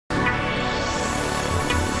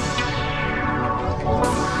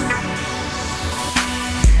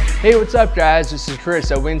Hey, what's up guys? This is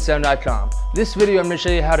Chris at WinkSound.com. This video I'm going to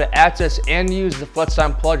show you how to access and use the Felx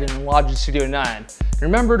Time plugin in Logic Studio 9.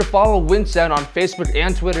 Remember to follow WinkSound on Facebook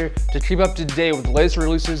and Twitter to keep up to date with the latest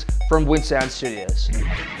releases from WinkSound Studios.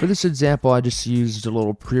 For this example, I just used a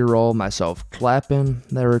little pre-roll myself clapping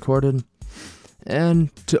that I recorded.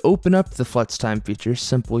 And to open up the Felx Time feature,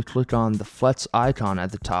 simply click on the Felx icon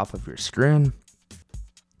at the top of your screen.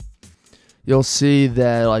 You'll see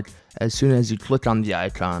that as soon as you click on the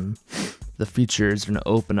icon, the feature is going to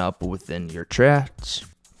open up within your tracks.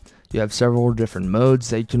 You have several different modes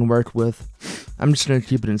that you can work with. I'm just going to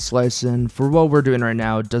keep it in slicing. For what we're doing right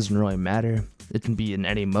now, it doesn't really matter. It can be in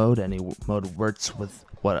any mode. Any mode works with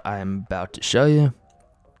what I'm about to show you.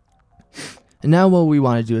 And now what we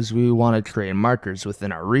want to do is we want to create markers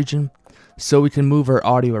within our region so we can move our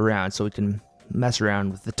audio around, so we can mess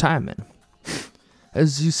around with the timing.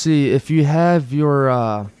 As you see, if you have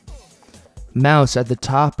your mouse at the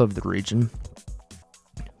top of the region,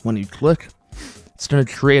 when you click, it's going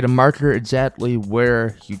to create a marker exactly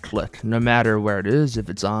where you click, no matter where it is. If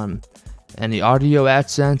it's on any audio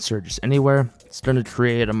accents or just anywhere, it's going to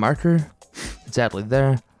create a marker exactly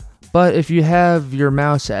there. But if you have your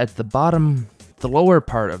mouse at the bottom, the lower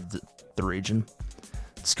part of the region,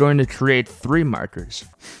 it's going to create 3 markers.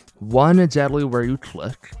 One exactly where you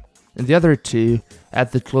click, and the other 2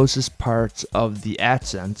 at the closest parts of the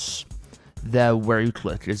accents that where you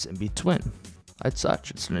click is in between. Like such.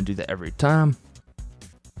 It's going to do that every time.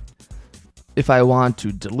 If I want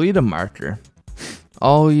to delete a marker,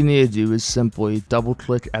 all you need to do is simply double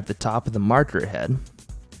click at the top of the marker head,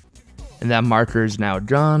 and that marker is now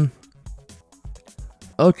gone.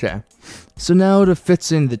 Okay, so now to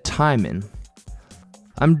fix in the timing,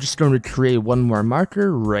 I'm just going to create one more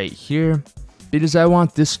marker right here, because I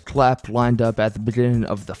want this clap lined up at the beginning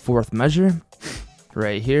of the 4th measure,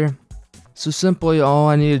 right here. So simply all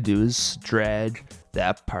I need to do is drag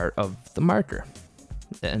that part of the marker,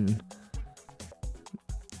 and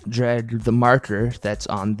drag the marker that's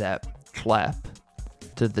on that clap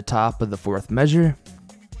to the top of the 4th measure,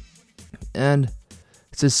 and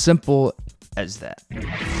it's as simple as that. You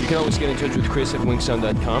can always get in touch with Chris at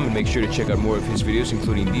WinkSound.com and make sure to check out more of his videos,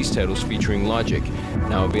 including these titles featuring Logic,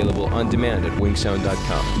 now available on demand at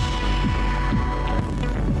WinkSound.com.